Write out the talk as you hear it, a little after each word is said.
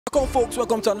Welcome folks,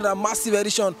 welcome to another massive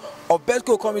edition of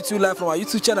Betco coming to you live from our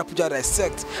YouTube channel Puja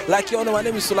Dissect. Like you all know, my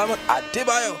name is Sulaiman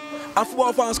Adebayo and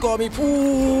football fans call me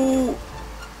Pooh.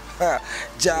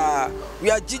 We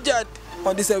are gingered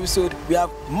on this episode. We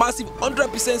have massive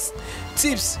 100%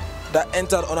 tips that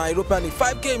entered on our European League.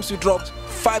 5 games we dropped,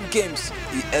 5 games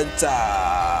we enter.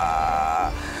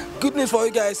 Good news for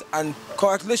you guys and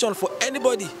congratulations for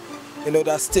anybody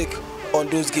that stake on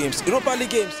those games. Europa League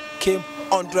games came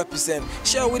 100%.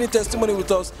 Share a winning testimony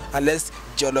with us and let's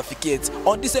jollificate.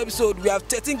 On this episode, we have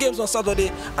 13 games on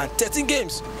Saturday and 13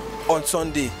 games on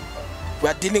Sunday. We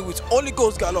are dealing with only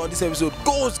goals galore on this episode.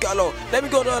 Goals galore. Let me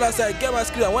go on the other side, get my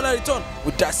screen, and when I return,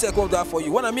 we'll dissect all that for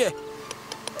you. When I'm here,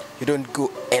 you don't go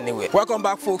anywhere. Welcome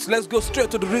back, folks. Let's go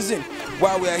straight to the reason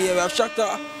why we are here. We have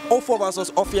Shakhtar 0-4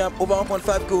 versus Hoffenheim, over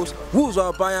 1.5 goals. Wolves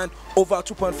over Bayern, over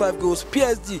 2.5 goals.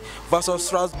 PSG versus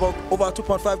Strasbourg, over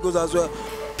 2.5 goals as well.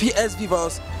 PSV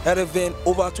versus Ereven,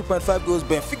 over 2.5 goals.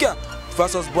 Benfica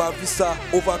versus Boavista,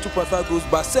 over 2.5 goals.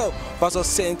 Basel versus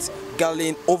Saint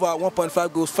Gallen, over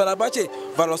 1.5 goals. Fenerbahce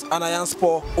versus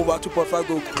Anayanspor, over 2.5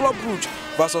 goals. Club Brugge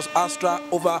versus Astra,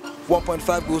 over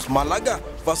 1.5 goals. Malaga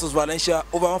versus Valencia,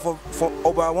 over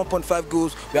 1.5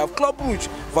 goals. We have Club Brugge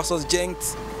versus Genk,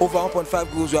 over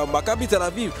 1.5 goals. We have Maccabi Tel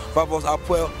Aviv versus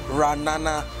Hapoel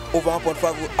Ra'anana, over 1.5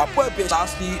 goals. Hapoel Beersheva.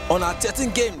 Lastly, on our 13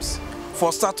 games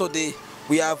for Saturday,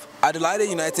 we have Adelaide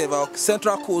United versus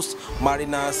Central Coast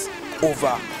Mariners,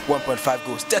 over 1.5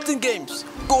 goals. 13 games,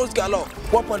 goals galore,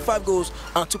 1.5 goals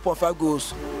and 2.5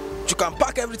 goals. You can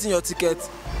pack everything in your ticket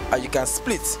and you can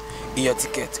split in your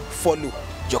ticket. Follow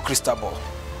your crystal ball.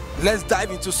 Let's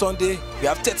dive into Sunday. We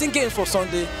have 13 games for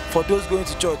Sunday. For those going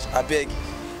to church, I beg,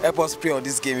 help us pray on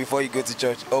this game before you go to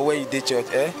church or when you did church,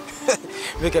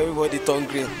 Make everybody turn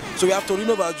green. So we have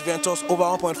Torino versus Juventus, over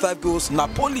 1.5 goals.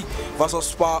 Napoli versus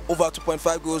Spal, over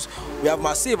 2.5 goals. We have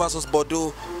Marseille versus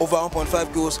Bordeaux, over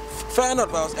 1.5 goals. Feyenoord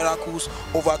versus Heracles,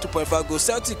 over 2.5 goals.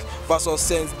 Celtic versus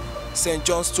St.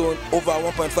 Johnstone, over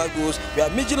 1.5 goals. We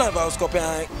have Midtjylland versus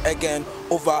Copenhagen, again,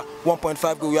 over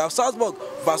 1.5 goals. We have Salzburg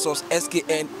versus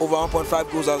SKN, over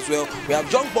 1.5 goals as well. We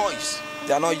have Young Boys,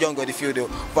 they are not young on the field though,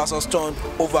 versus Thorn,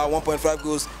 over 1.5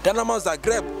 goals. Dynamo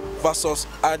Zagreb versus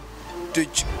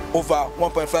Aduj, over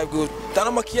 1.5 goals.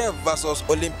 Dynamo Kiev versus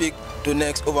Olympic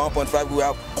Donetsk, over 1.5 goals. We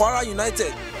have Kwara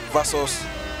United versus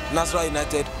Nasra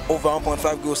United, over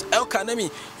 1.5 goals. El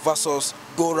Kanemi versus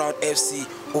Go Round FC,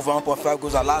 over 1.5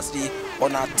 goals. And lastly,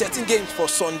 on our 13 games for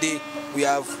Sunday, we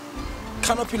have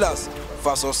Kano Pillars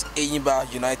versus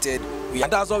Enyimba United. And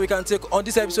that's all we can take on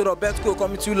this episode of Betco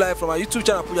coming to you live from our YouTube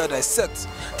channel Puja Dissect.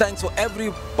 Thanks for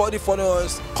everybody following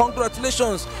us.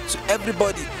 Congratulations to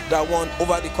everybody that won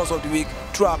over the course of the week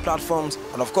through our platforms.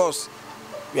 And of course,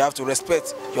 we have to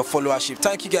respect your followership.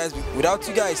 Thank you guys. Without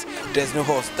you guys, there's no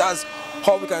host. That's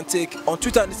all we can take. On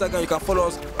Twitter and Instagram, you can follow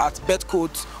us at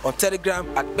Betcode. On Telegram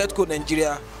at Betcode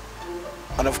Nigeria.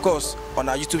 And of course, on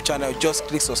our YouTube channel, just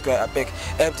click subscribe. I beg,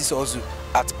 help this also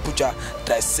at Puja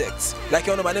Dissect. Like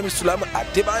you all know, my name is Sulaiman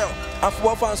Adebayo, and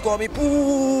football fans call me Pooh.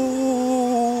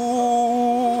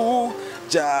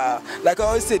 Like I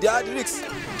always say, the higher the risks,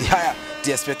 the higher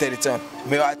the expected return.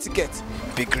 May our ticket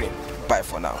be green. Bye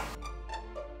for now.